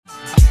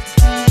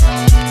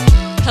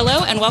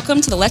Hello and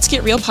welcome to the Let's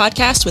Get Real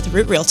podcast with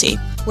Root Realty,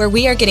 where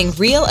we are getting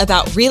real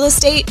about real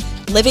estate,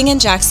 living in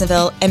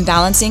Jacksonville, and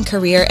balancing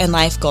career and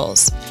life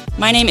goals.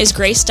 My name is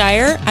Grace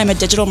Dyer. I'm a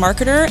digital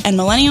marketer and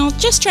millennial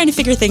just trying to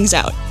figure things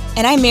out.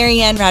 And I'm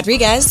Marianne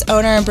Rodriguez,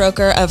 owner and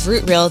broker of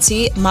Root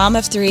Realty, mom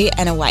of 3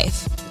 and a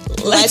wife.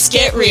 Let's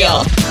get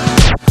real.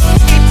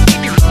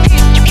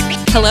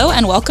 Hello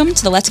and welcome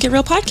to the Let's Get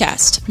Real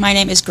podcast. My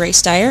name is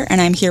Grace Dyer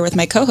and I'm here with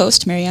my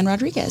co-host, Marianne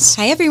Rodriguez.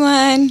 Hi,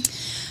 everyone.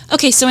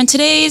 Okay, so in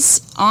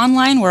today's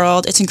online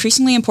world, it's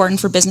increasingly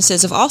important for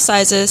businesses of all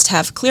sizes to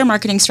have clear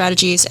marketing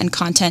strategies and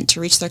content to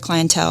reach their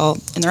clientele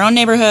in their own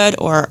neighborhood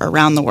or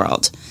around the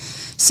world.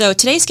 So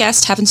today's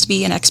guest happens to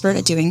be an expert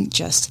at doing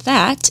just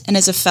that and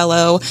is a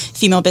fellow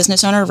female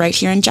business owner right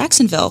here in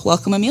Jacksonville.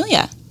 Welcome,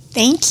 Amelia.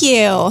 Thank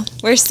you.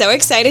 We're so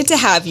excited to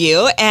have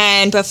you.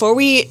 And before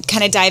we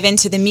kind of dive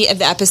into the meat of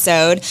the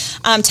episode,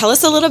 tell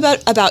us a little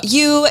bit about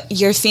you,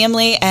 your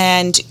family,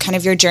 and kind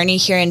of your journey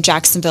here in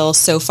Jacksonville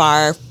so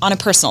far on a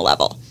personal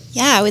level.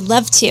 Yeah, I would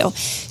love to.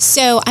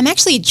 So I'm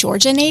actually a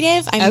Georgia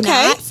native. I'm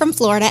not from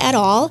Florida at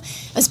all.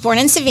 I was born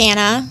in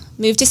Savannah,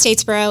 moved to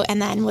Statesboro,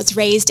 and then was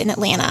raised in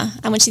Atlanta.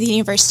 I went to the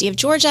University of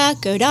Georgia.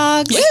 Go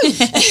Dogs.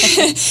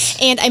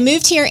 And I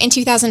moved here in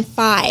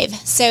 2005.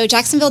 So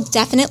Jacksonville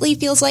definitely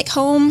feels like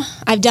home.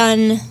 I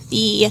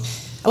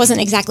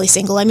wasn't exactly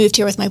single. I moved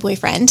here with my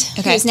boyfriend,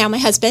 who is now my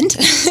husband.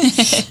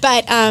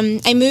 But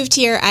I moved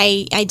here.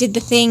 I did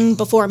the thing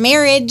before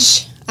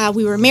marriage.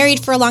 We were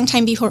married for a long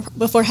time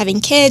before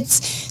having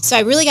kids, so I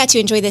really got to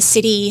enjoy this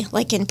city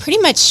like in pretty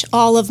much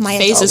all of my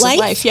phases adult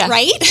life, yeah.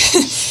 Right?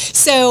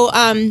 So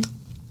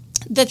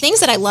the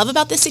things that I love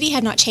about the city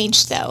have not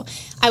changed, though.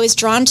 I was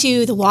drawn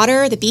to the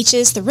water, the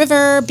beaches, the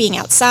river, being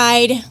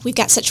outside. We've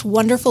got such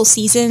wonderful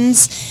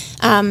seasons.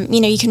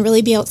 You can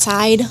really be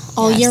outside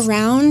all year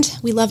round.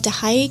 We love to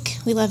hike.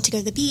 We love to go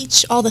to the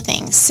beach, all the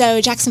things. So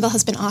Jacksonville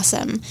has been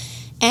awesome.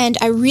 And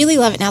I really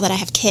love it now that I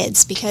have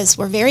kids because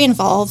we're very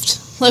involved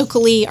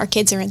locally. Our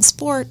kids are in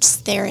sports,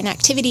 they're in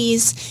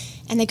activities,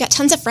 and they've got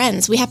tons of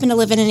friends. We happen to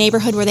live in a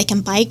neighborhood where they can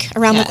bike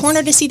around the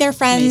corner to see their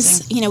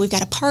friends. Amazing. We've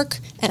got a park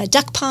and a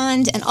duck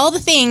pond and all the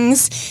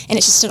things, and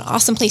it's just an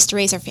awesome place to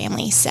raise our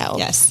family. So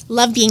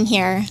love being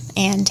here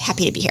and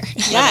happy to be here.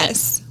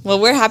 Yes.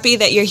 Well, we're happy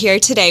that you're here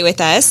today with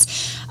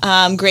us.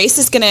 Grace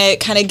is going to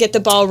kind of get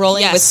the ball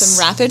rolling with some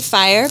rapid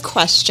fire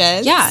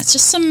questions. Yeah, it's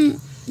just some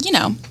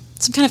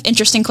kind of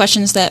interesting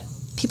questions that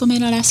people may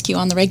not ask you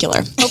on the regular.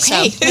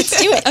 Okay,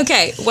 let's do it.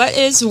 Okay, what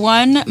is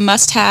one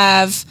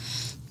must-have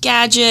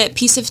gadget,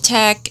 piece of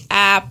tech,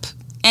 app,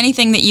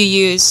 anything that you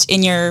use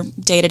in your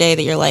day-to-day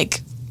that you're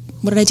like,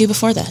 what did I do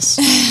before this?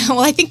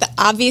 Well, I think the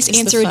obvious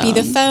answer would be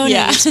the phone or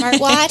your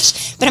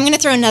smartwatch, but I'm going to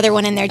throw another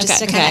one in there just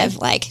to kind of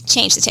like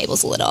change the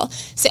tables a little.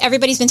 So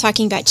everybody's been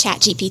talking about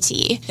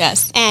ChatGPT.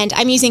 Yes. And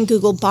I'm using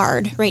Google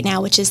Bard right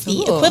now, which is the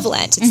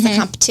equivalent. It's the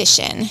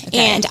competition. Okay.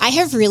 And I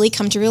have really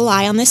come to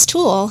rely on this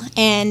tool.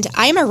 And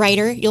I am a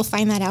writer. You'll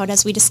find that out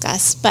as we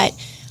discuss. But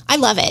I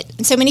love it.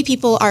 And so many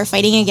people are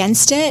fighting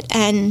against it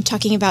and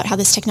talking about how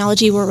this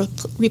technology will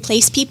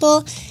replace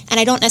people. And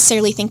I don't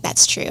necessarily think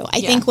that's true.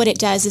 I think what it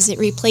does is it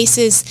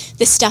replaces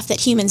the stuff that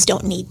humans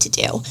don't need to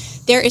do.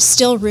 There is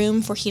still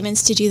room for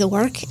humans to do the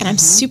work. And I'm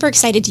super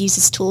excited to use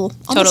this tool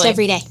almost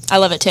every day. I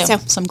love it too. So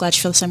I'm glad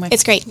you feel the same way.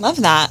 It's great.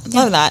 Love that. Yeah.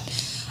 Love that.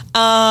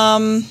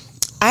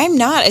 I'm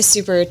not a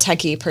super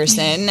techie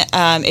person.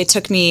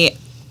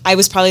 I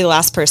was probably the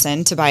last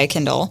person to buy a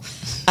Kindle.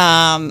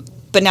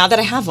 But now that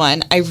I have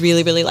one, I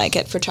really, really like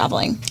it for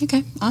traveling.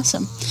 Okay,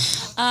 awesome.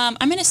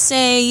 I'm going to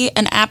say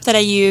an app that I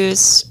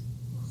use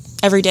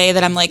every day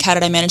that I'm like, how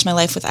did I manage my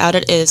life without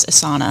it, is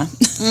Asana.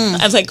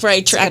 I like where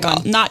I track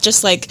all, not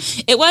just like,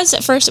 it was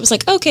at first, it was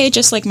like, okay,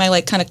 just like my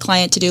like kind of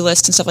client to-do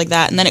list and stuff like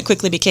that. And then it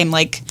quickly became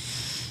like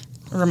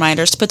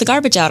reminders to put the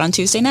garbage out on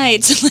Tuesday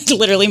nights. Like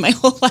literally my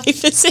whole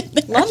life is in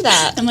there. Love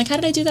that. I'm like, how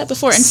did I do that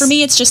before? And for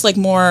me, it's just like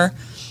more...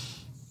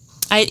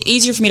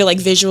 easier for me to like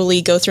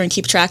visually go through and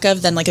keep track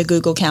of than like a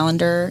Google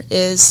Calendar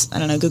is. I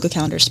don't know, Google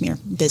Calendar is more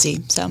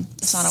busy, so Asana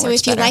works better. So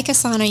if you like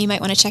Asana, you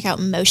might want to check out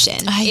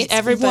Motion.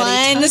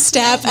 Everybody one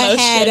step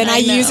ahead, and I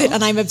use it,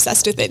 and I'm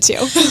obsessed with it too.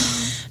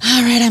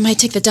 All right, I might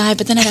take the dive,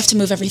 but then I'd have to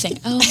move everything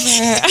over.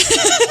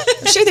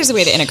 I'm sure there's a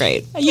way to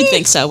integrate. You'd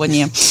think so, wouldn't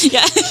you?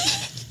 Yeah.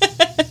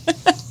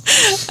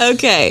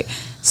 Okay,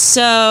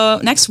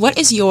 so next, what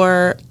is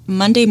your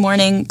Monday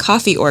morning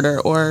coffee order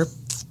or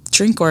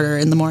drink order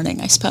in the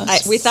morning, I suppose?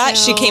 We thought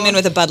she came in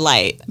with a Bud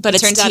Light, but it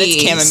turns out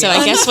it's chamomile. So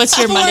I guess what's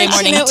your Monday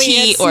morning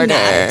tea order?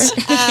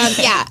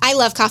 I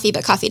love coffee,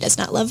 but coffee does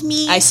not love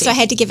me. I see. So I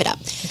had to give it up.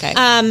 Okay.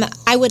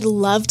 I would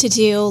love to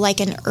do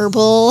like an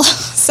herbal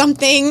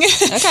something.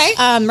 Okay.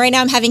 Right now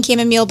I'm having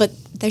chamomile, but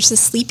there's a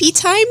sleepy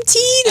time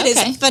tea that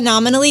is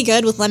phenomenally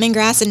good with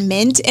lemongrass and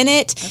mint in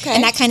it. Okay.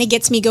 And that kind of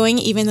gets me going,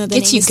 even though the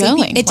name is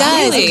sleepy. It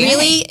does.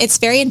 Really? It's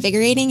very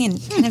invigorating and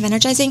kind of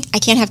energizing. I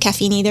can't have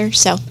caffeine either,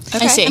 so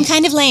I see. I'm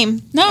kind of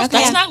lame. No,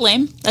 that's not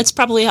lame. That's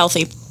probably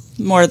healthy.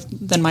 more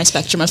than my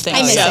spectrum of things.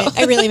 I miss it.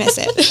 I really miss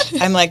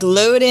it. I'm like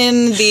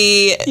loading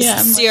the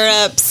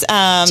syrups.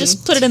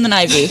 Just put it in the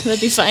Ivy.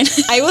 That'd be fine.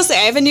 I will say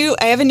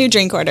I have a new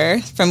drink order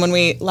from when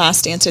we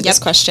last answered this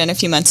question a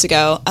few months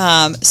ago.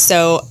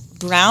 So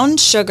brown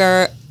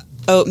sugar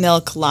oat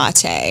milk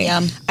latte.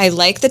 Yum. I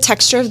like the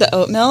texture of the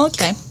oat milk.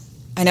 Okay.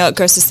 I know it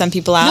grosses some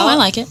people out. No, I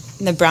like it.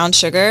 And the brown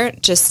sugar,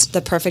 just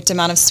the perfect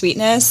amount of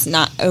sweetness.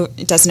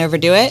 It doesn't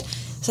overdo it.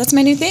 So that's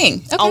my new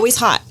thing. Okay. Always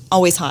hot.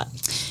 Always hot.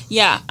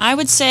 Yeah, I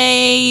would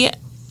say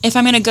if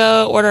I'm going to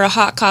go order a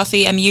hot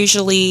coffee, I'm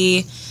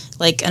usually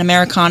like an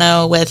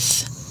Americano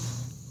with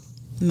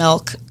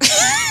milk.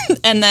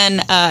 And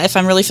then if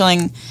I'm really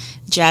feeling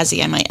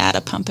jazzy, I might add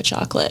a pump of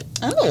chocolate.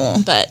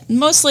 Oh. But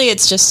mostly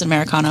it's just an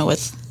Americano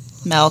with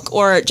milk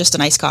or just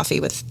an iced coffee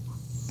with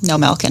no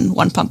milk and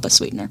 1 pump of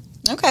sweetener.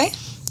 Okay.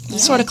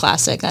 It's sort of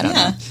classic. I don't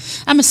know.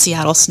 I'm a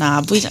Seattle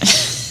snob.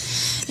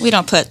 We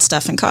don't put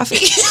stuff in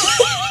coffee.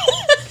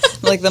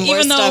 Like the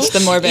more stuff, the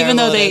more bearable. Even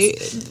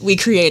though we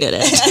created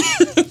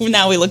it.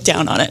 Now we look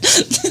down on it.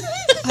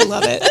 I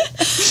love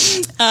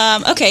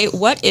it. Okay,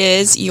 what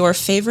is your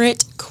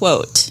favorite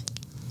quote?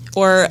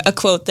 Or a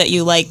quote that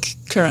you like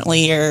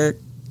currently, or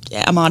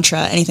a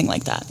mantra, anything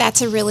like that?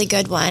 That's a really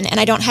good one, and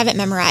I don't have it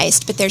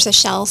memorized, but there's a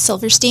Shel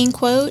Silverstein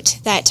quote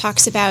that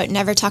talks about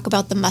never talk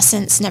about the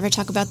mustn'ts, never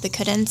talk about the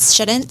couldn'ts,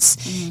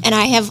 shouldn'ts, and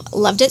I have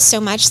loved it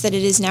so much that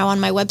it is now on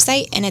my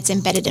website, and it's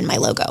embedded in my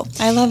logo.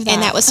 I love that.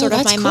 And that was sort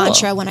of my cool.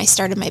 mantra when I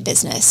started my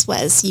business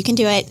was, you can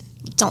do it.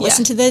 Don't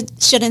listen to the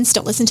shouldn'ts,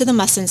 don't listen to the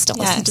mustn'ts, don't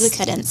listen to the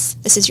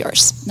couldn'ts. This is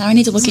yours. Now I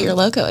need to look at your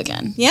logo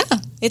again. Yeah,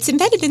 it's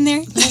embedded in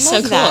there. That's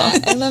so cool.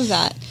 That. I love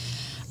that.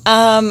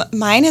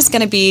 Mine is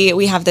going to be,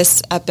 we have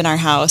this up in our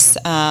house,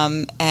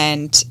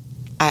 and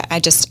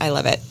I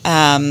love it.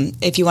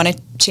 If you want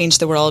to change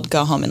the world,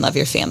 go home and love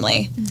your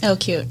family. Oh,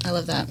 cute. I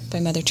love that.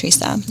 By Mother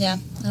Teresa. Yeah,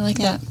 I like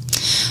that.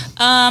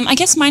 I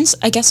guess mine's,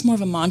 more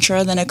of a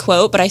mantra than a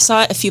quote, but I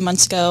saw it a few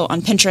months ago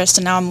on Pinterest,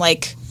 and now I'm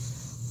like,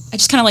 I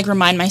just kind of like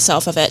remind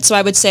myself of it. So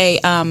I would say,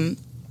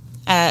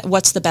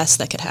 what's the best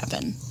that could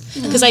happen?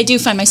 Because I do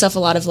find myself a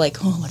lot of like,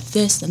 oh, what if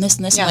this and this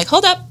and this? Yeah. I'm like,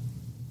 hold up.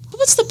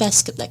 What's the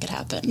best that could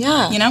happen?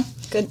 Yeah. You know?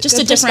 Good. Just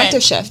good a different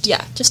perspective shift.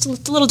 Yeah, just a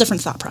little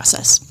different thought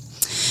process.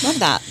 Love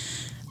that.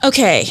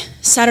 Okay,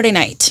 Saturday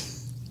night.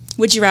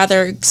 Would you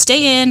rather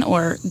stay in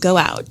or go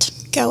out?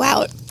 Go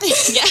out.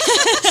 Yeah.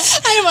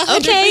 I am 100%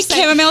 Okay,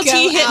 chamomile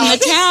tea hitting out.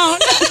 the town.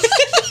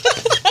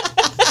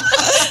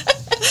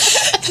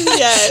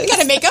 Yes.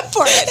 Gotta make up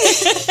for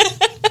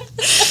it.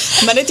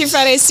 Monday through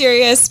Friday is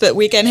serious, but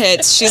weekend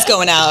hits, she's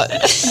going out.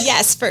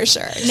 Yes, for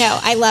sure. No,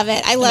 I love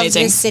it. I love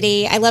Amazing. this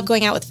city. I love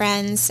going out with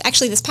friends.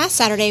 Actually, this past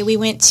Saturday, we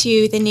went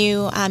to the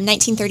new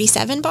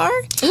 1937 bar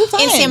Ooh,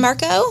 fun. in San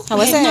Marco. How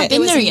was I have it? not been It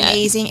was there yet.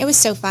 amazing. It was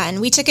so fun.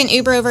 We took an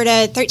Uber over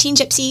to 13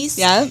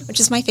 Gypsies, which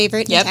is my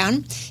favorite in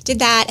town. Did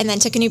that, and then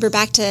took an Uber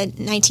back to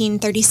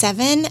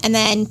 1937, and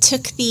then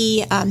took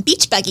the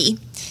beach buggy.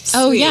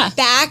 Oh, yeah.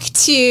 Back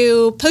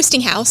to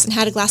Posting House and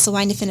had a glass of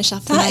wine to finish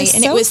off the That night. is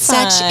And so it was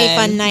such a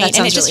fun. fun night. That And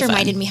sounds it just really fun.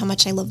 reminded me how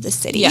much I love this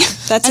city. Yeah,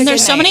 That's and a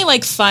there's good so night. many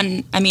like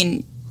fun. I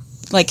mean,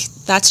 like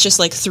that's just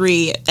like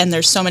 3, and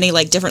there's so many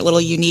like different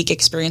little unique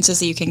experiences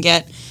that you can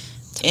get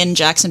in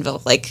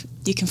Jacksonville. Like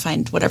you can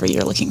find whatever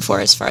you're looking for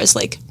as far as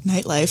like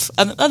nightlife,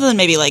 other than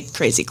maybe like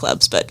crazy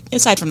clubs. But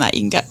aside from that,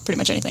 you can get pretty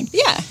much anything.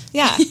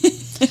 Yeah.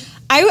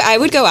 I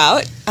would go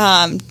out,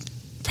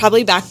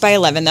 probably back by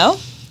 11 though.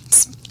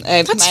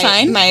 That's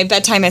fine. My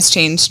bedtime has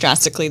changed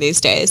drastically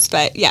these days,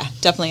 but yeah,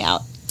 definitely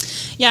out.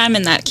 Yeah, I'm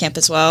in that camp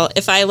as well.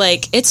 If I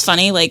like, it's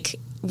funny, like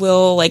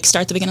we'll like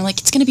start the beginning, like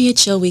it's going to be a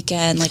chill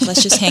weekend, like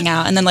let's just hang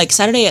out. And then like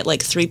Saturday at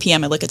like 3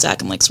 p.m. I look at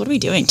Zach, I'm like, so what are we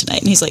doing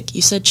tonight? And he's like,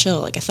 you said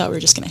chill. Like I thought we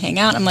were just going to hang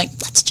out. I'm like,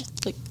 let's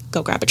just like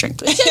go grab a drink.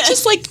 But yeah,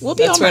 just like we'll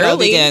be That's home where it all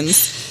early. begins.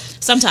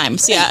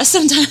 Sometimes, yeah.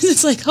 Sometimes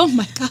it's like, oh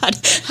my God,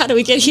 how do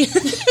we get here?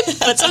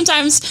 But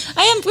sometimes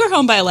we're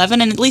home by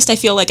 11, and at least I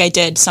feel like I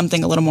did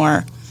something a little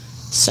more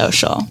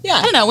social. Yeah.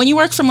 I don't know. When you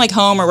work from like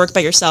home or work by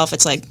yourself,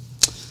 it's like,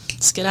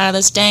 let's get out of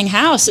this dang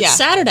house. It's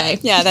Saturday.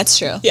 Yeah, that's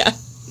true. Yeah.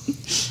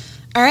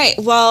 All right.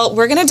 Well,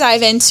 we're going to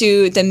dive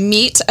into the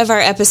meat of our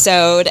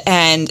episode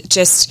and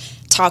just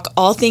talk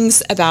all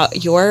things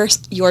about your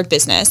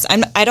business.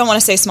 I don't want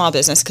to say small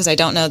business because I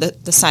don't know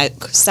the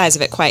size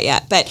of it quite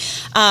yet. But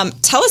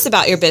tell us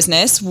about your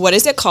business. What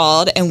is it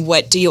called and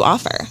what do you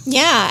offer?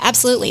 Yeah,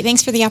 absolutely.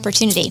 Thanks for the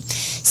opportunity.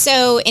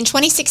 So in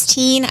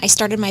 2016, I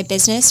started my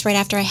business right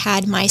after I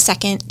had my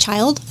second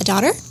child, a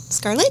daughter,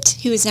 Scarlett,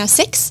 who is now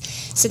 6.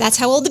 So that's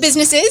how old the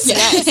business is.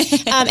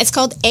 Yes. It's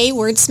called A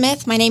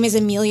Wordsmith. My name is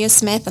Amelia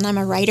Smith, and I'm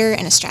a writer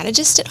and a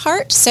strategist at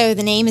heart. So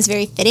the name is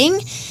very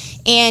fitting.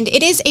 And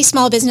it is a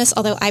small business,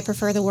 although I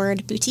prefer the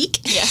word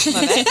boutique. Yeah,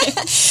 love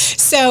it.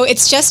 So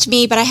it's just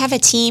me, but I have a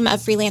team of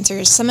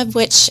freelancers,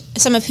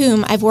 some of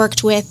whom I've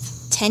worked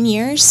with 10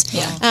 years.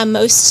 Yeah.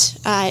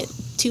 Most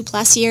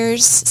 2+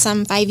 years,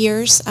 some 5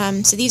 years.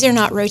 So these are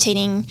not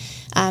rotating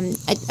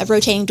a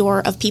rotating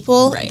door of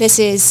people. Right. This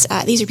is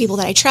these are people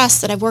that I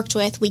trust, that I've worked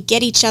with. We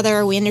get each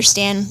other. We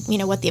understand,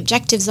 what the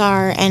objectives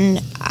are,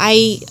 and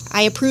I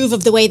approve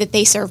of the way that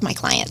they serve my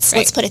clients. Right.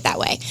 Let's put it that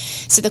way.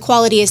 So the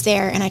quality is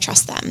there, and I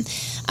trust them.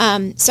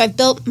 So I've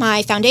built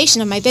my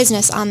foundation of my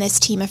business on this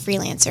team of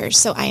freelancers.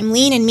 So I'm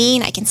lean and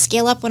mean. I can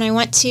scale up when I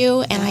want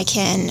to, and I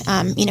can,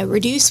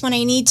 reduce when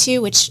I need to,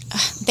 which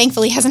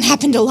thankfully hasn't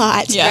happened a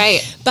lot. Yeah.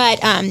 Right. But,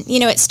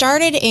 it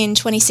started in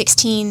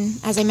 2016,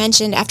 as I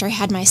mentioned, after I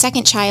had my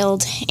second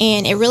child,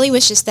 and it really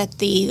was just that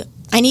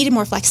I needed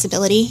more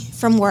flexibility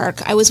from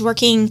work. I was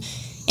working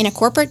in a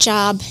corporate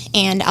job,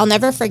 and I'll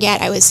never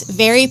forget, I was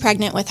very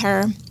pregnant with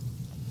her,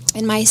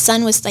 and my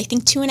son was, I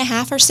think,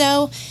 2.5 or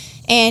so.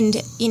 And,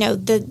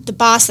 the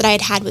boss that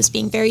I had was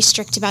being very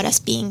strict about us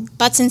being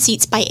butts in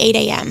seats by 8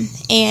 a.m.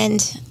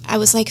 And I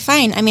was like,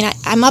 fine. I mean,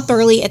 I'm up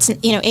early. It's,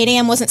 8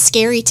 a.m. wasn't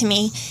scary to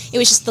me. It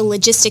was just the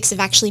logistics of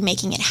actually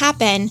making it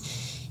happen.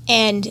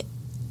 And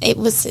it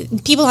was,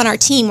 people on our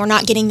team were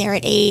not getting there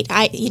at 8.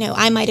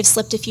 I might have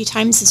slipped a few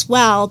times as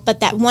well. But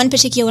that one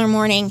particular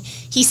morning,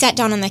 he sat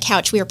down on the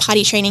couch. We were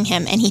potty training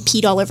him, and he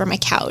peed all over my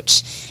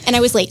couch. And I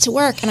was late to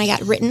work, and I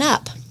got written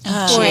up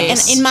for it. And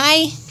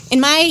in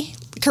my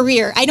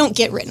career, I don't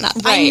get written up.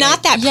 Right. I'm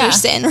not that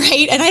person,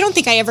 right? And I don't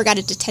think I ever got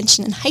a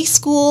detention in high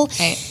school.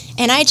 Right.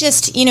 And I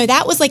just,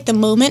 that was like the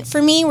moment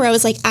for me where I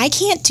was like, I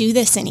can't do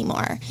this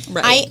anymore.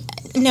 Right.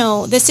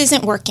 No, this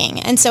isn't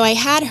working. And so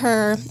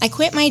I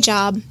quit my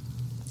job.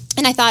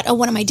 And I thought, oh,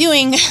 what am I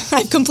doing?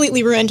 I've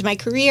completely ruined my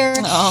career.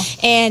 Oh.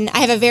 And I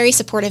have a very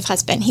supportive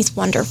husband. He's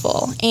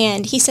wonderful.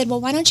 And he said,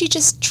 well, why don't you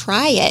just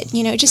try it?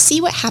 Just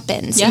see what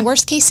happens. Yeah. In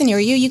worst case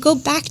scenario, you go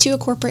back to a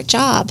corporate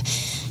job.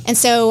 And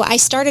so I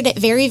started it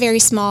very, very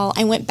small.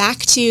 I went back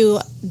to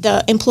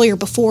the employer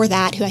before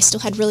that, who I still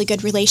had really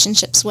good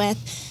relationships with,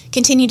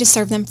 continued to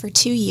serve them for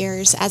 2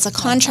 years as a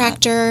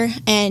contractor,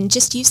 and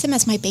just used them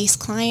as my base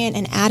client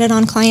and added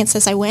on clients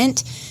as I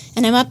went.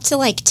 And I'm up to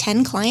like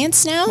 10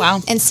 clients now. Wow.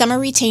 And some are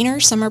retainer,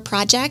 some are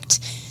project.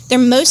 They're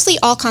mostly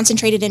all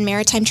concentrated in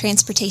maritime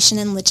transportation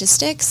and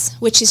logistics,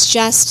 which is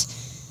just,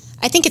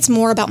 I think it's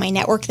more about my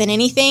network than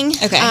anything.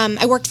 Okay.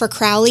 I worked for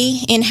Crowley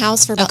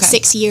in-house for about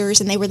 6 years,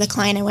 and they were the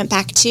client I went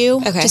back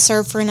to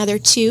serve for another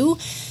 2.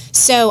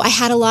 So I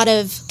had a lot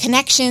of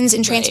connections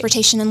in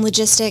transportation and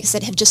logistics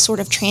that have just sort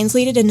of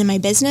translated into my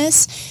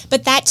business.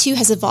 But that too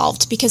has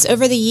evolved, because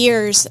over the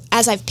years,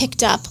 as I've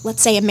picked up,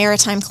 let's say, a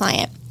maritime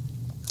client,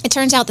 it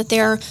turns out that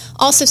they're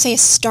also, say, a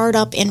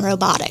startup in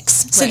robotics.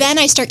 So then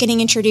I start getting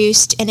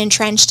introduced and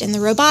entrenched in the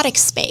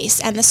robotics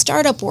space and the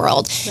startup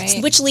world,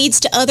 which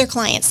leads to other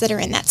clients that are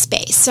in that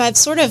space. So I've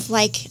sort of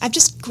I've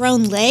just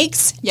grown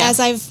legs as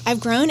I've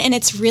grown, and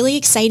it's really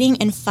exciting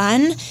and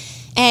fun.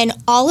 And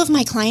all of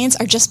my clients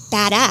are just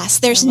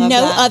badass. There's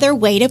no other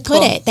way to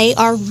put it. They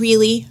are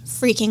really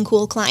freaking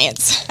cool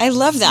clients. I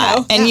love that.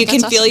 So, and you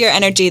can feel your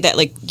energy that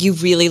you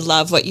really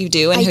love what you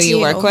do and who you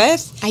work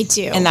with. I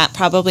do. And that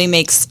probably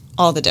makes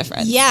all the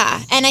difference. Yeah.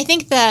 And I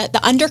think the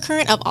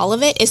undercurrent of all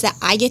of it is that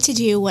I get to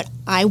do what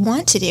I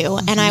want to do.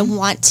 And I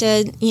want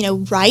to,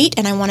 write,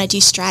 and I want to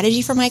do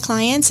strategy for my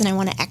clients, and I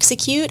want to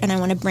execute, and I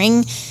want to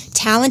bring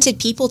talented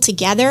people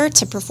together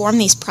to perform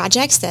these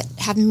projects that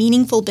have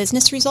meaningful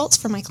business results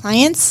for my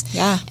clients.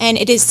 Yeah. And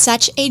it is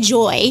such a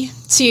joy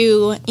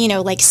to,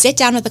 sit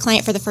down with the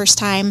client for the first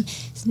time,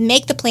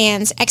 make the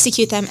plans,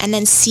 execute them, and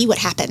then see what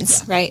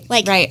happens. Yeah.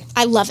 Right.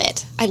 I love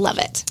it. I love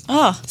it.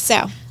 Oh,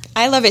 So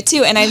I love it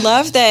too. And I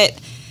love that,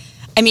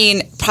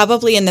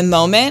 probably in the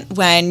moment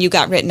when you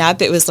got written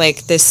up, it was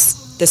like this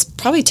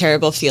probably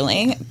terrible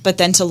feeling, but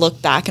then to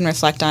look back and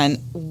reflect on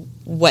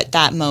what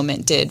that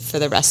moment did for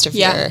the rest of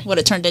your... what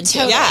it turned into.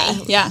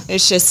 Totally. Yeah.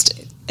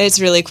 It's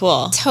really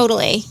cool.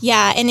 Totally.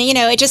 Yeah. And,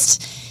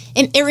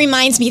 it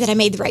reminds me that I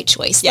made the right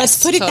choice.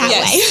 Yes, Let's put it totally.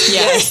 that way.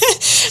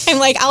 Yes. I'm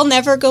like, I'll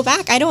never go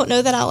back. I don't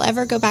know that I'll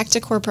ever go back to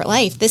corporate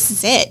life. This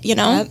is it,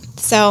 Yep.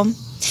 So,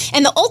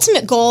 and the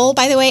ultimate goal,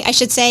 by the way, I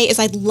should say, is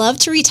I'd love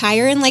to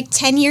retire in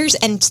 10 years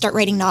and start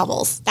writing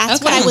novels.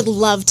 That's what I would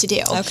love to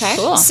do. Okay.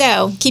 Cool.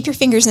 So keep your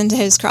fingers and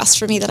toes crossed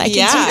for me that I can do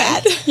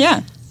that.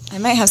 Yeah. I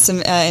might have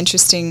some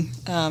interesting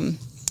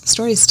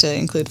stories to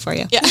include for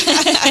you. Yeah.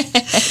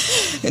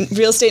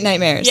 Real estate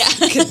nightmares.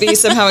 Yeah. Could be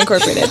somehow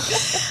incorporated.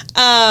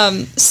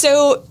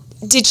 So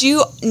did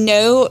you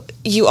know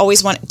you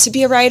always wanted to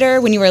be a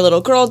writer when you were a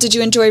little girl? Did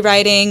you enjoy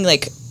writing?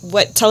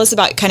 Tell us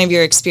about kind of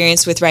your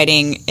experience with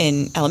writing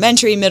in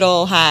elementary,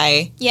 middle,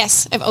 high.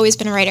 Yes, I've always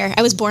been a writer.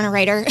 I was born a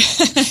writer.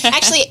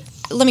 Actually,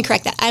 let me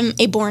correct that. I'm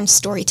a born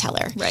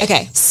storyteller. Right.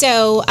 Okay.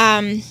 So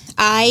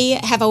I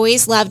have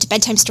always loved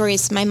bedtime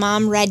stories. My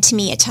mom read to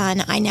me a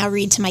ton. I now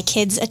read to my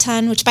kids a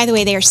ton, which, by the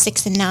way, they are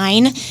 6 and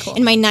 9. Cool.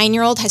 And my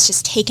 9-year-old has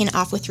just taken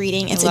off with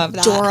reading. It's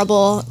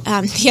adorable.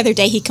 The other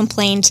day he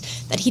complained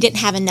that he didn't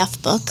have enough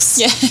books.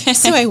 Yeah.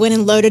 So I went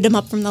and loaded him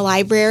up from the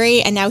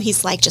library, and now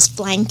he's just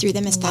flying through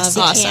them as fast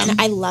as he can.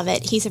 I love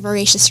it. He's a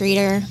voracious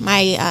reader.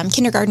 My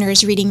kindergartner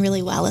is reading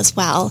really well as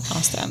well.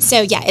 Awesome.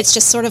 So yeah, it's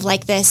just sort of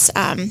like this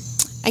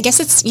I guess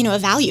it's, a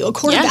value, a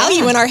core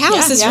value in our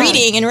house is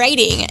reading and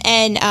writing.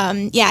 And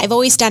I've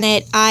always done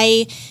it.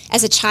 I,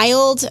 as a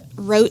child,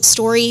 wrote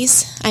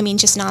stories. I mean,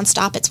 just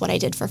nonstop. It's what I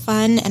did for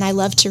fun. And I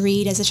loved to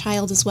read as a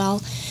child as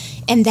well.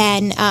 And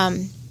then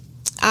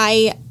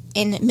I,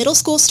 in middle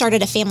school,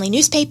 started a family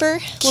newspaper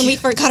when we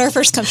got our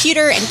first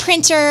computer and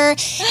printer,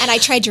 and I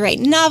tried to write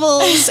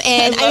novels,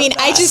 and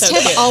I just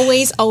have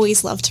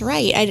always loved to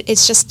write.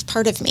 It's just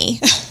part of me.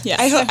 Yeah,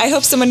 I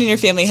hope someone in your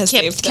family has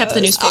kept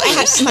the newspaper.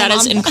 That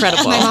is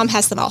incredible. My mom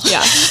has them all.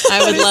 Yeah,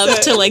 I would love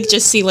to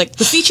just see the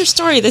feature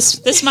story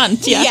this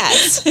month. Yeah.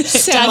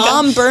 Yes. So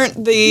Mom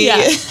burnt the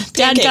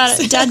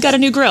Dad got a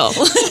new grill.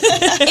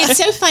 It's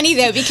so funny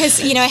though,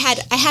 because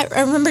I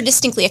remember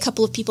distinctly a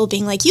couple of people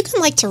being like, "You can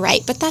like to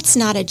write, but that's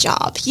not a job."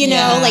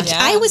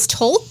 I was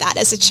told that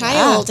as a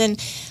child, and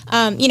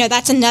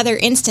that's another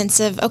instance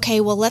of,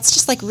 okay, well, let's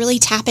just really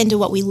tap into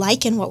what we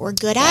like and what we're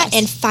good at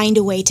and find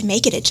a way to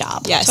make it a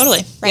job. Yes,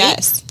 totally. Right?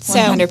 Yes,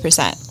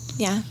 100%.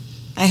 Yeah.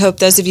 I hope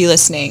those of you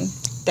listening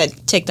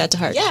that take that to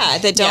heart. Yeah,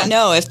 that don't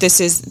know if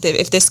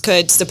this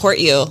could support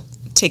you,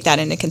 take that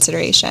into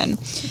consideration.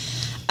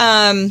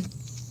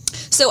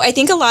 So I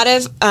think a lot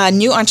of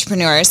new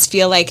entrepreneurs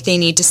feel like they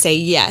need to say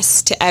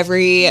yes to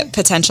every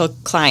potential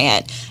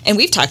client. And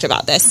we've talked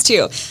about this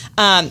too.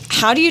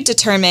 How do you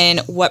determine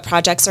what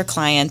projects or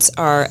clients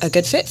are a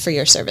good fit for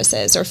your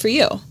services or for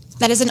you?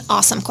 That is an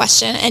awesome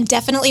question, and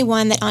definitely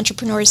one that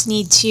entrepreneurs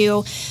need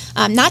to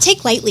not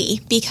take lightly,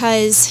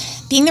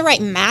 because being the right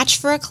match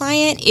for a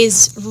client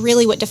is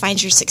really what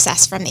defines your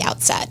success from the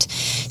outset.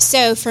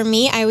 So for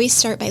me, I always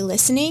start by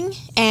listening,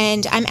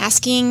 and I'm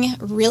asking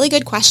really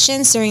good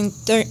questions during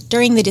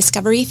the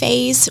discovery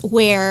phase,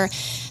 where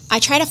I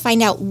try to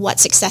find out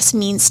what success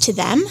means to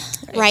them,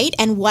 right?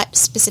 And what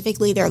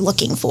specifically they're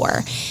looking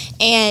for.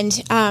 And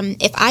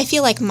if I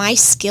feel like my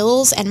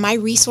skills and my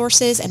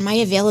resources and my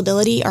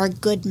availability are a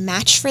good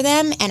match for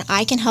them, and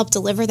I can help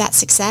deliver that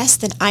success,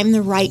 then I'm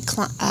the right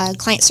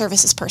client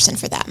services person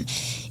for them.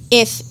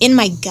 If in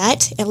my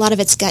gut, a lot of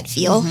it's gut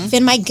feel, if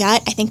in my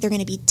gut I think they're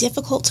going to be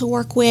difficult to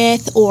work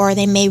with, or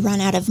they may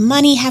run out of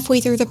money halfway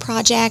through the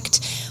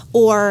project,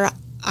 or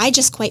I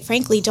just quite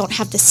frankly don't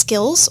have the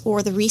skills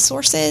or the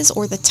resources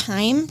or the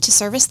time to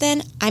service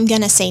them, I'm going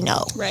to say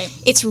no. Right.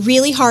 It's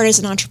really hard as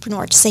an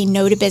entrepreneur to say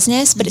no to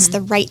business, but it's the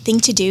right thing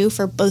to do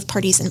for both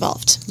parties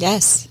involved.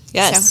 Yes.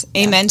 So,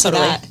 amen to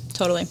that.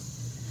 Totally.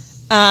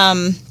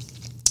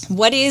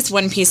 What is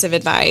one piece of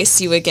advice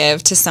you would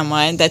give to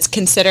someone that's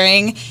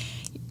considering,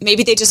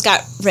 maybe they just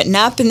got written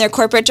up in their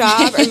corporate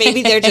job, or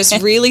maybe they're just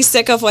really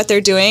sick of what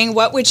they're doing?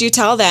 What would you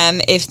tell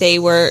them if they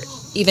were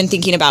even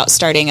thinking about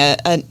starting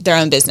their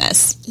own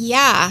business?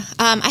 Yeah,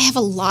 I have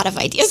a lot of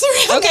ideas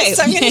around this,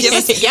 so I'm going to give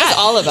us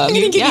all of them. I'm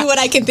going to give you what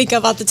I can think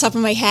of off the top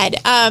of my head.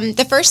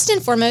 The first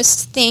and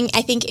foremost thing,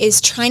 I think, is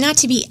try not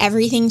to be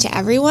everything to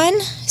everyone.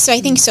 So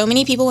I think so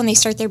many people, when they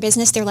start their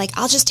business, they're like,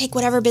 I'll just take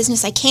whatever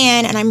business I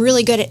can, and I'm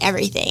really good at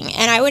everything.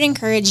 And I would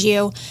encourage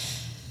you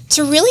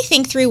to really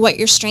think through what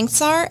your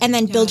strengths are and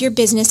then build your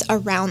business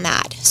around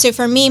that. So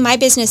for me, my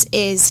business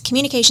is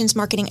communications,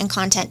 marketing, and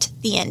content,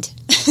 the end.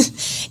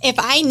 If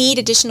I need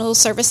additional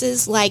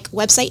services like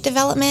website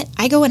development,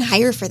 I go and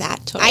hire for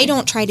that. Totally. I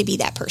don't try to be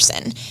that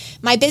person.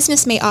 My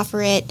business may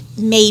offer it,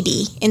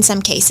 maybe in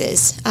some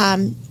cases,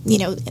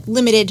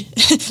 limited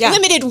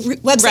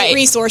website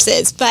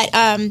resources. But,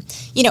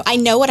 I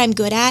know what I'm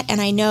good at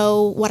and I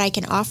know what I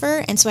can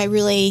offer. And so I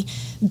really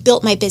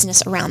built my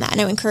business around that.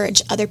 And I would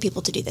encourage other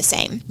people to do the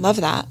same.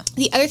 Love that.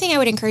 The other thing I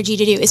would encourage you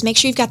to do is make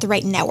sure you've got the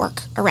right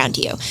network around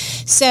you.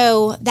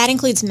 So that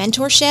includes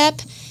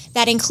mentorship.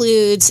 That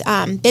includes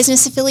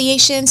business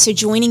affiliation, so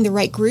joining the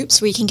right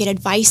groups where you can get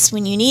advice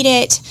when you need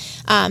it.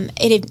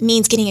 It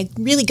means getting a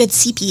really good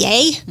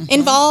CPA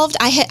involved.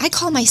 I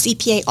call my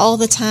CPA all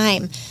the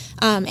time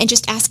and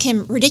just ask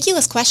him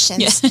ridiculous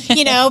questions,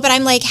 but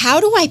I'm like,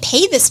 how do I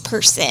pay this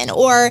person?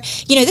 Or,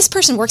 this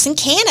person works in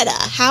Canada.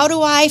 How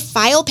do I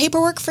file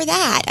paperwork for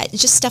that?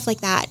 Just stuff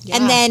like that. Yeah.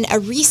 And then a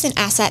recent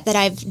asset that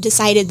I've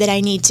decided that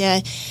I need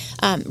to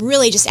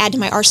really just add to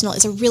my arsenal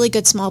is a really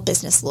good small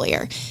business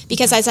lawyer.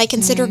 Because as I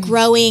consider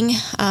growing,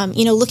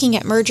 looking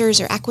at mergers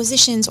or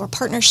acquisitions or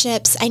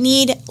partnerships, I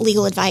need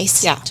legal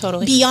advice. Yeah,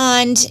 totally.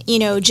 Beyond,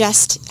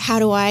 just how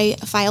do I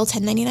file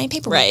 1099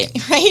 paperwork?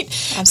 Right?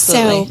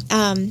 Absolutely.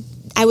 So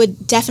I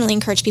would definitely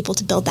encourage people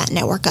to build that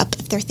network up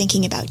if they're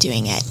thinking about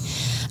doing it.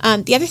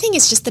 The other thing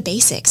is just the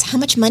basics. How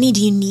much money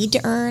do you need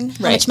to earn?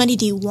 How much money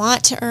do you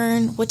want to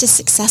earn? What does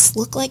success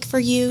look like for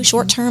you?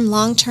 Short-term,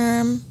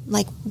 long-term?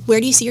 Like, where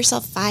do you see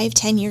yourself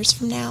 5-10 years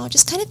from now?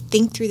 Just kind of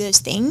think through those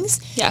things.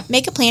 Yeah.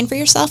 Make a plan for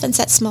yourself and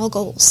set small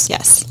goals.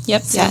 Yes.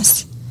 Yep. So,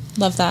 yes.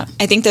 Love that.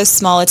 I think those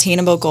small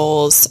attainable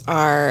goals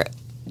are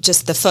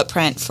just the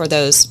footprint for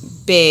those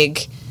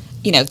big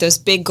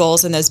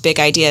goals and those big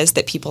ideas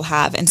that people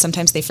have. And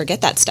sometimes they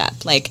forget that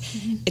step. Like,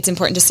 it's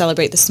important to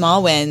celebrate the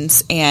small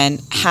wins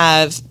and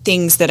have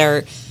things that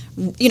are,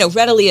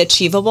 readily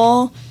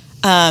achievable,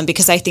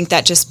 because I think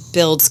that just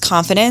builds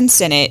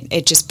confidence and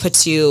it just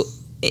puts you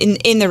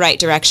in the right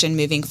direction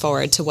moving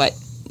forward to what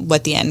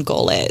the end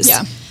goal is.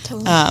 Yeah,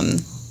 totally.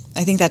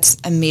 I think that's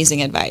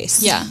amazing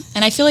advice. Yeah.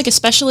 And I feel like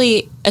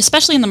especially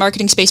in the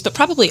marketing space, but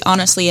probably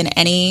honestly in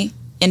any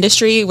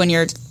industry, when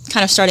you're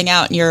kind of starting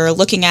out and you're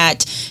looking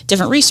at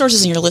different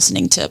resources and you're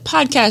listening to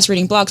podcasts,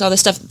 reading blogs, all this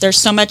stuff, there's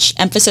so much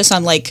emphasis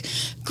on like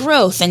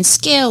growth and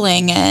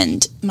scaling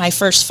and my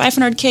first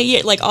 500K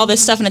year, like all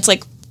this stuff. And it's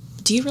like,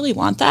 do you really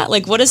want that?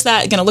 Like, what is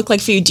that going to look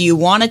like for you? Do you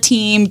want a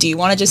team? Do you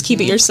want to just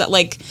keep it yourself?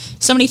 Like,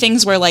 so many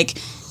things where like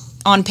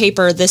on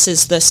paper, this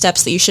is the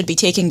steps that you should be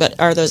taking, but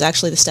are those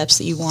actually the steps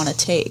that you want to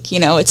take? You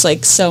know, it's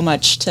like so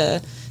much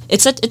to...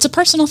 It's a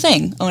personal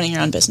thing, owning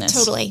your own business.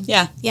 Totally.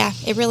 Yeah. Yeah,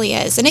 it really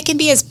is. And it can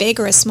be as big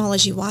or as small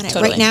as you want it.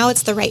 Totally. Right now,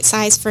 it's the right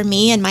size for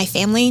me and my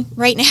family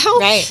right now.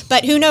 Right.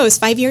 But who knows,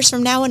 5 years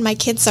from now when my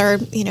kids are,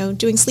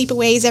 doing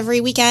sleepaways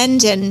every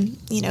weekend and,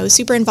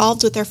 super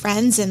involved with their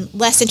friends and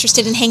less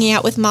interested in hanging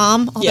out with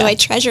mom, although I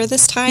treasure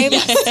this time.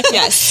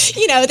 Yes.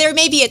 There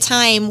may be a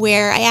time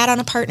where I add on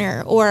a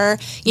partner or,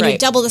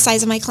 double the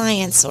size of my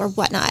clients or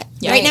whatnot.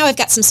 Yeah. Right now, I've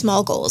got some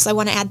small goals. I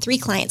want to add 3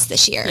 clients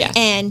this year. Yeah.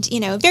 And,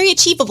 very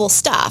achievable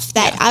stuff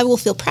that I will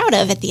feel proud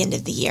of at the end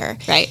of the year.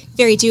 Right.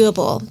 Very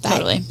doable. But,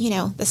 Totally.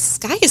 the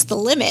sky is the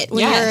limit when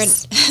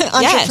Yes. you're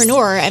an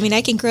entrepreneur. I mean,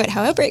 I can grow it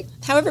however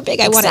big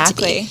I want it to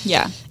be.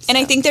 Yeah. And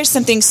I think there's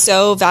something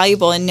so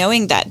valuable in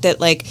knowing that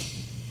like,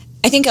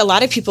 I think a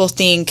lot of people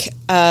think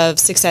of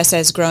success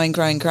as growing.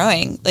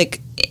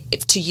 Like,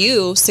 to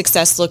you,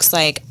 success looks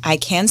like I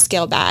can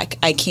scale back.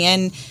 I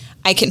can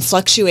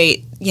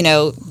fluctuate,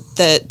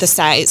 the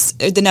size,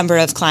 the number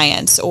of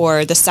clients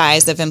or the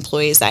size of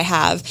employees I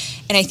have.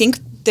 And I think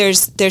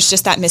there's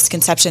just that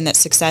misconception that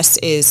success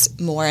is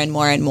more and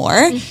more and more.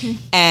 Mm-hmm.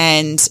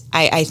 And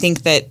I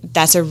think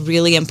that's a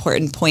really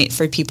important point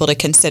for people to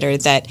consider,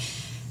 that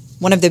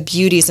one of the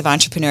beauties of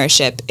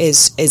entrepreneurship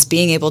is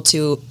being able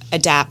to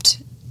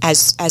adapt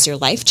as your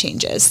life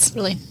changes.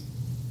 Really.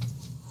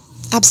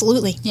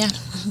 Absolutely. Yeah.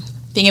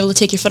 Being able to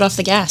take your foot off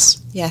the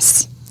gas.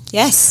 Yes.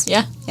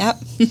 Yeah.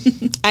 Yep.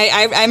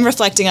 I'm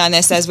reflecting on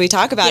this as we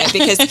talk about it,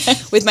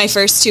 because with my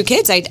first 2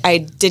 kids, I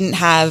didn't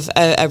have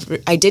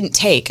I didn't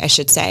take, I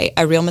should say,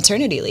 a real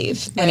maternity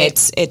leave. Right.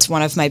 And it's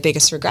one of my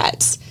biggest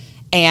regrets.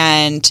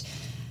 And,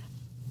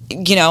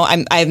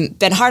 I've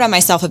been hard on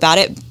myself about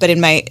it, but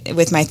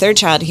with my 3rd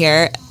child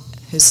here,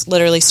 who's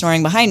literally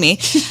snoring behind me,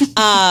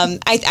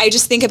 I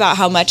just think about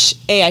how much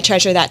I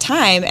treasure that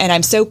time, and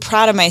I'm so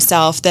proud of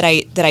myself that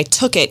I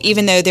took it,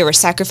 even though there were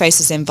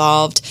sacrifices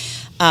involved.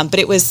 But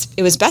it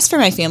was best for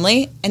my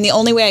family, and the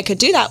only way I could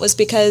do that was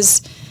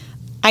because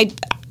I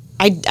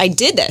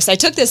did this. I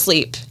took this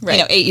leap,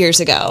 8 years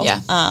ago.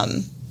 Yeah.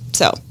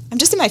 So I'm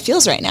just in my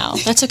feels right now.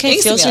 That's okay.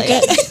 Thanks, Feels are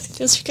Amelia. good.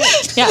 Feels are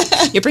good. Yeah.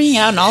 You're bringing it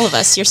out in all of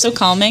us. You're so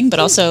calming, but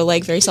also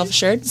like very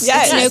self-assured.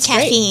 Yes. No It's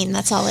great. caffeine.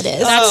 That's all it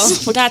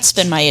is. That's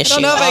been my issue. I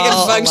don't know if I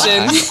can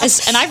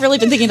function. And I've really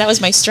been thinking that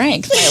was my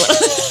strength.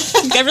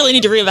 I really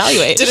need to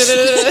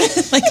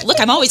reevaluate. Like, look,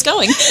 I'm always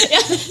going. Yeah.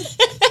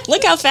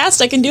 Look how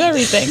fast I can do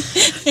everything.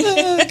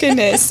 Oh,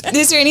 goodness.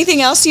 Is there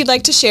anything else you'd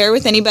like to share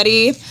with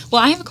anybody?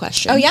 Well, I have a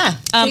question. Oh, yeah.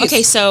 Please.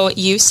 Okay, so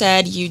you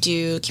said you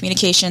do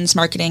communications,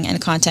 marketing, and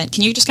content.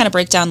 Can you just kind of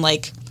break down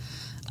like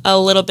a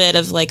little bit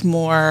of like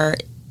more,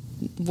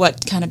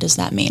 what kind of does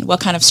that mean? What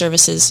kind of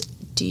services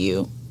do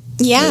you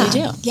really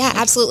do? Yeah,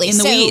 absolutely. In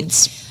the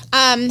weeds.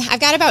 I've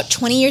got about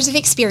 20 years of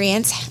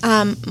experience.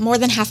 More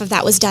than half of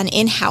that was done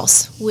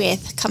in-house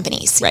with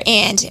companies. Right.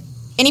 And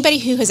anybody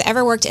who has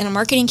ever worked in a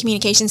marketing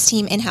communications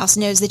team in-house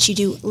knows that you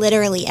do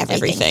literally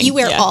everything. You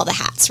wear all the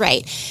hats,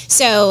 right?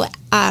 So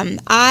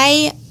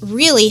I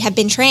really have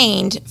been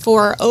trained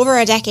for over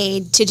a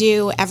decade to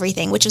do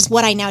everything, which is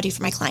what I now do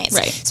for my clients.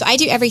 Right. So I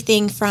do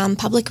everything from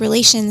public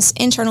relations,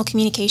 internal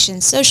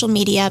communications, social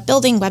media,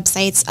 building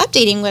websites,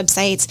 updating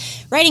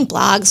websites, writing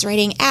blogs,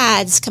 writing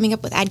ads, coming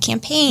up with ad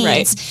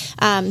campaigns,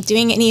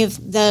 doing any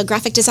of the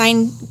graphic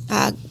design,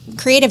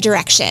 creative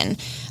direction.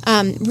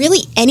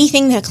 Really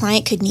anything that a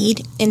client could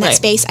need in that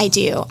space, I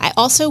do. I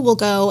also will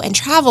go and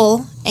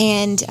travel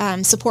and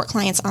support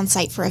clients on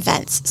site for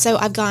events. So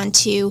I've gone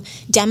to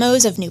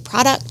demos of new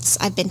products.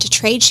 I've been to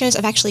trade shows.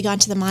 I've actually gone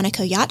to the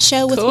Monaco Yacht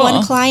Show with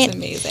one client. That's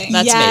amazing.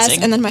 That's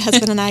amazing. And then my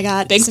husband and I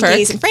got Big some perk.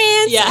 days in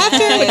France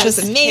after, which was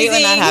amazing. Hate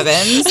when that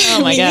happens.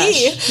 Oh my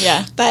gosh.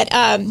 Yeah. But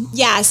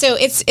so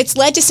it's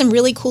led to some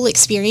really cool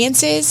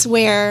experiences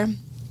where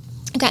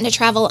I've gotten to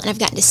travel and I've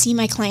gotten to see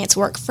my clients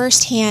work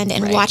firsthand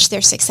and watch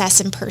their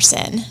success in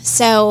person.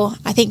 So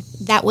I think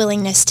that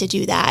willingness to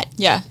do that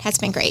has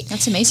been great.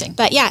 That's amazing.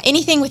 But yeah,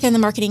 anything within the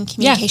marketing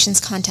communications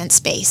content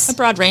space. A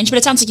broad range, but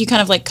it sounds like you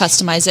kind of like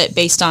customize it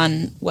based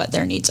on what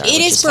their needs are. It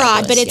is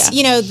broad, but it's,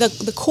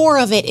 the core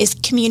of it is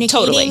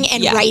communicating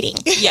and writing.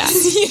 Yeah.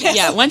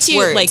 Yeah. Once you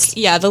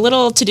the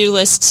little to-do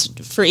lists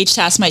for each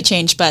task might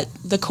change, but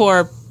the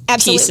core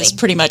piece is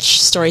pretty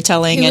much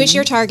storytelling. Who and is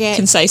your target?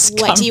 Concise.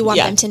 What do you want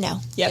them to know?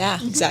 Yeah,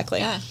 exactly.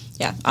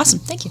 Yeah. Awesome.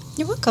 Thank you.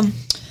 You're welcome.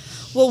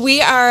 Well, we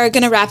are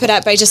going to wrap it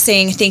up by just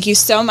saying thank you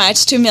so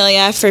much to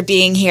Amelia for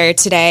being here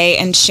today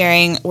and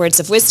sharing words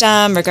of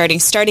wisdom regarding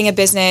starting a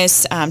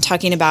business,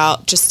 talking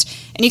about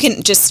and you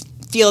can just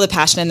feel the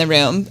passion in the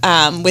room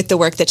with the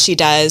work that she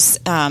does.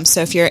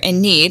 So if you're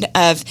in need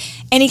of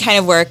any kind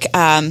of work,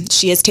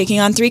 she is taking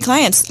on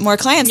more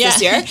clients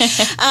this year,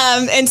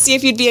 and see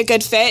if you'd be a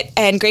good fit.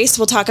 And Grace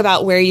will talk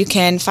about where you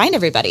can find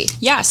everybody.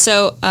 Yeah.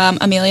 So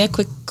Amelia,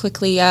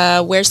 quickly,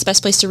 where's the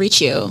best place to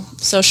reach you?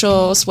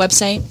 Socials,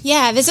 website?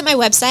 Yeah, visit my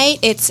website.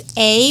 It's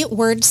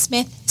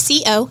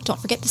awordsmithco, don't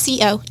forget the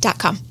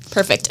co.com.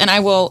 Perfect. And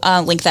I will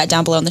link that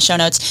down below in the show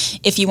notes.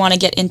 If you want to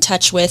get in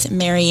touch with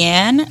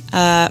Marianne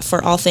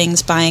for all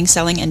things buying,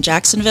 selling in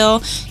Jacksonville,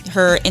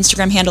 her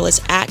Instagram handle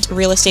is at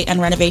Real Estate and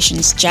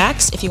Renovations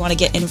Jax. If you want to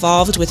get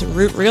involved with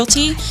Root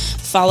Realty,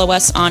 follow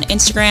us on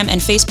Instagram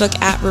and Facebook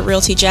at Root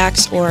Realty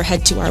Jax, or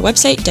head to our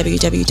website,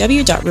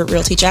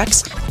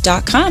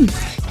 www.rootrealtyjax.com.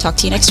 Talk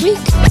to you next week.